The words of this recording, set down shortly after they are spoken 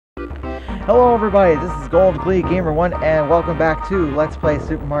Hello everybody, this is Gold Glee Gamer 1 and welcome back to Let's Play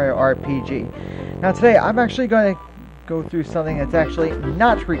Super Mario RPG. Now today I'm actually going to go through something that's actually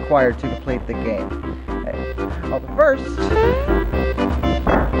not required to complete the game. Well, but first,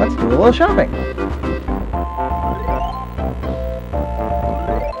 let's do a little shopping.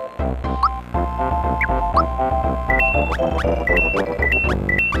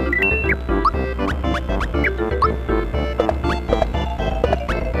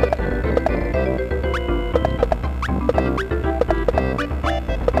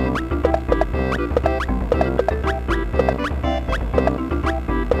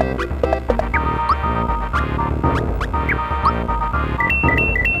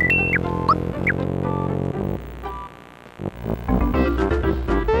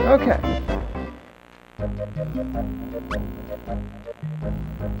 Okay.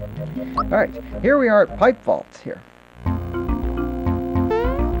 Alright, here we are at Pipe Vault here.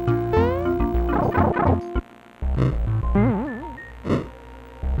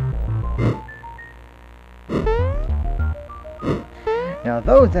 Now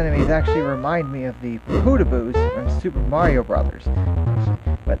those enemies actually remind me of the Pootaboos from Super Mario Brothers.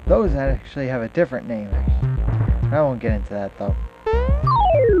 But those actually have a different name. I won't get into that though.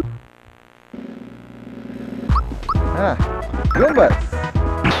 Ah, Goombas!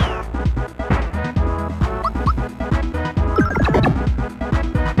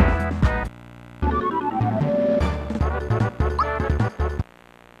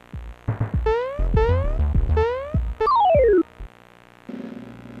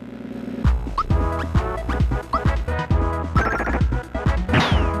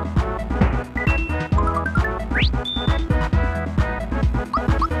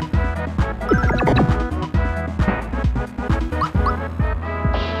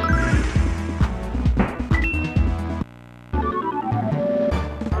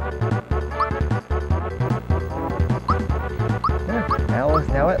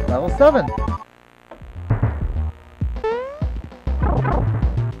 Now at level 7.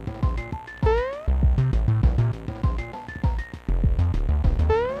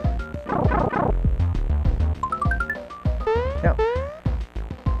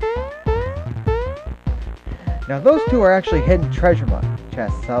 Now those two are actually hidden treasure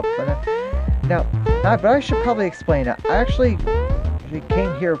chests up. But I should probably explain it. I actually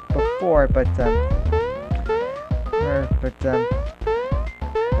came here before, but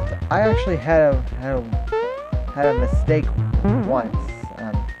I actually had a mistake once.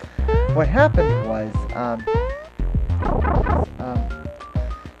 What happened was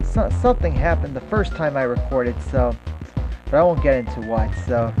something happened the first time I recorded, but I won't get into what.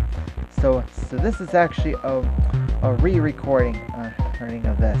 So this is actually a re-recording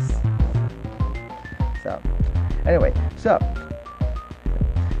of this. So anyway, so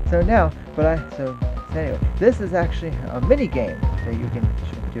anyway, this is actually a mini game that you can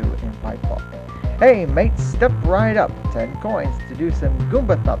do in Pipe Vault. Hey mate, step right up. 10 coins to do some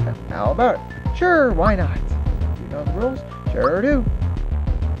Goomba thumping. How about it? Sure, why not? Do you know the rules? Sure do.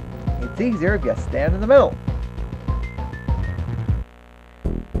 It's easier if you stand in the middle.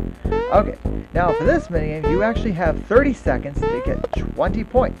 Okay, now for this minigame, you actually have 30 seconds to get 20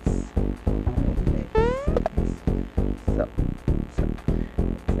 points.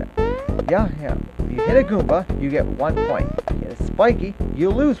 Yeah. If you hit a Goomba, you get 1 point. If you hit a Spiky, you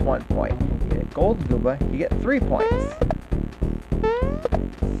lose 1 point. If you hit a Golden Goomba, you get 3 points.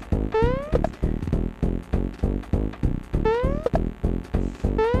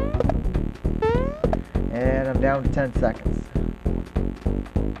 And I'm down to 10 seconds.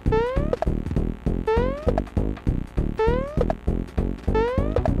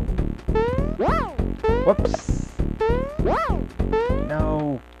 Whoops.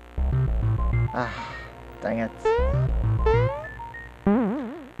 No. Ah, dang it.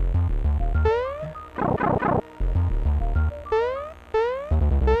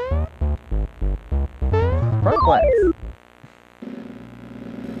 Front flags.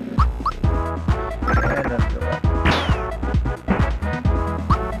 And up to the left.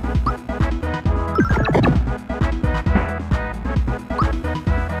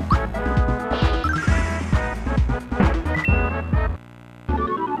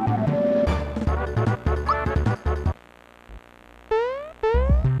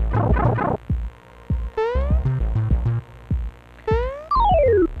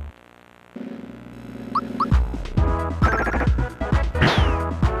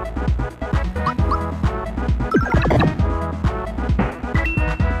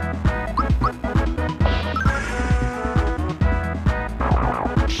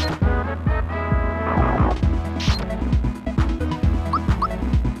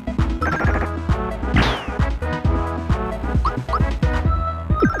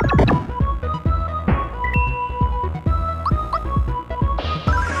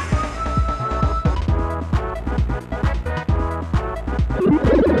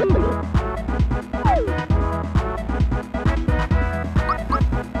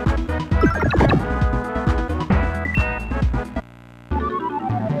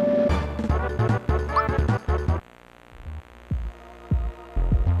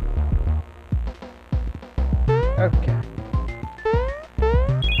 Okay.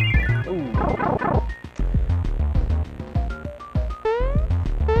 Ooh.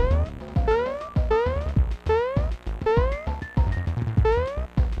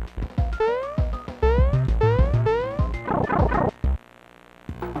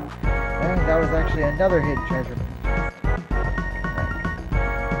 And that was actually another hidden treasure.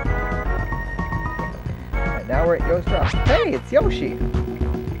 And now we're at Yo's drop. Hey, it's Yoshi!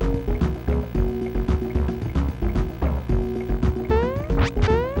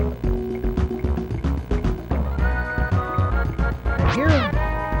 Here we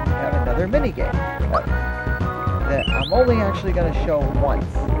have another mini game that I'm only actually going to show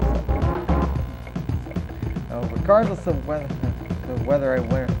once. So, regardless of whether I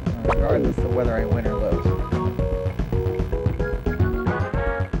win or lose.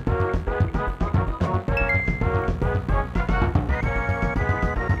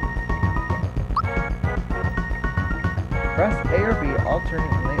 Press A or B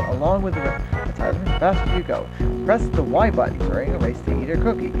alternately along with the rest. The faster you go. Press the Y button during a race to eat a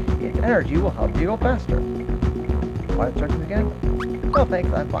cookie. Its energy will help you go faster. What instructions again? No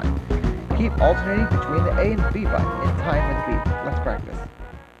thanks, I'm fine. Keep alternating between the A and the B button in time with the beat. Let's practice.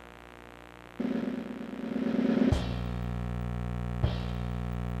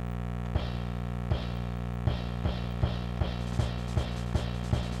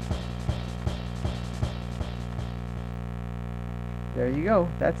 There you go,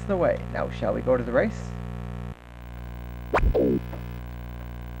 that's the way. Now shall we go to the race?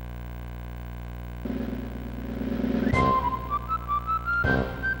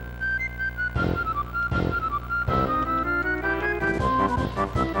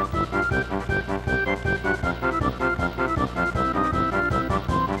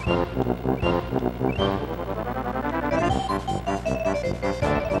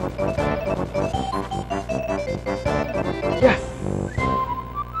 Yes!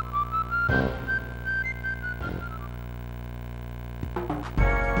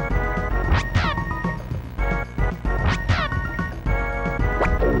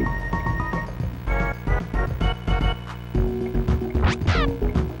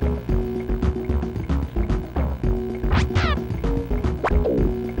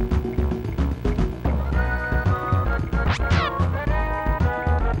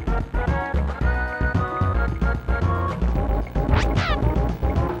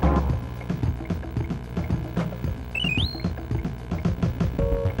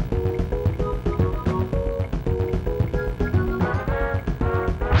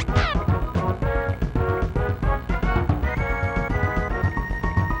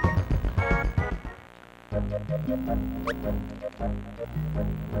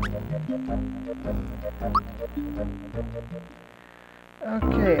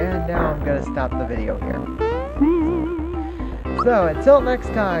 Okay, and now I'm going to stop the video here. So, until next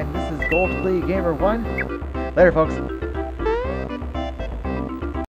time, this is Gold Flea Gamer 1. Later, folks.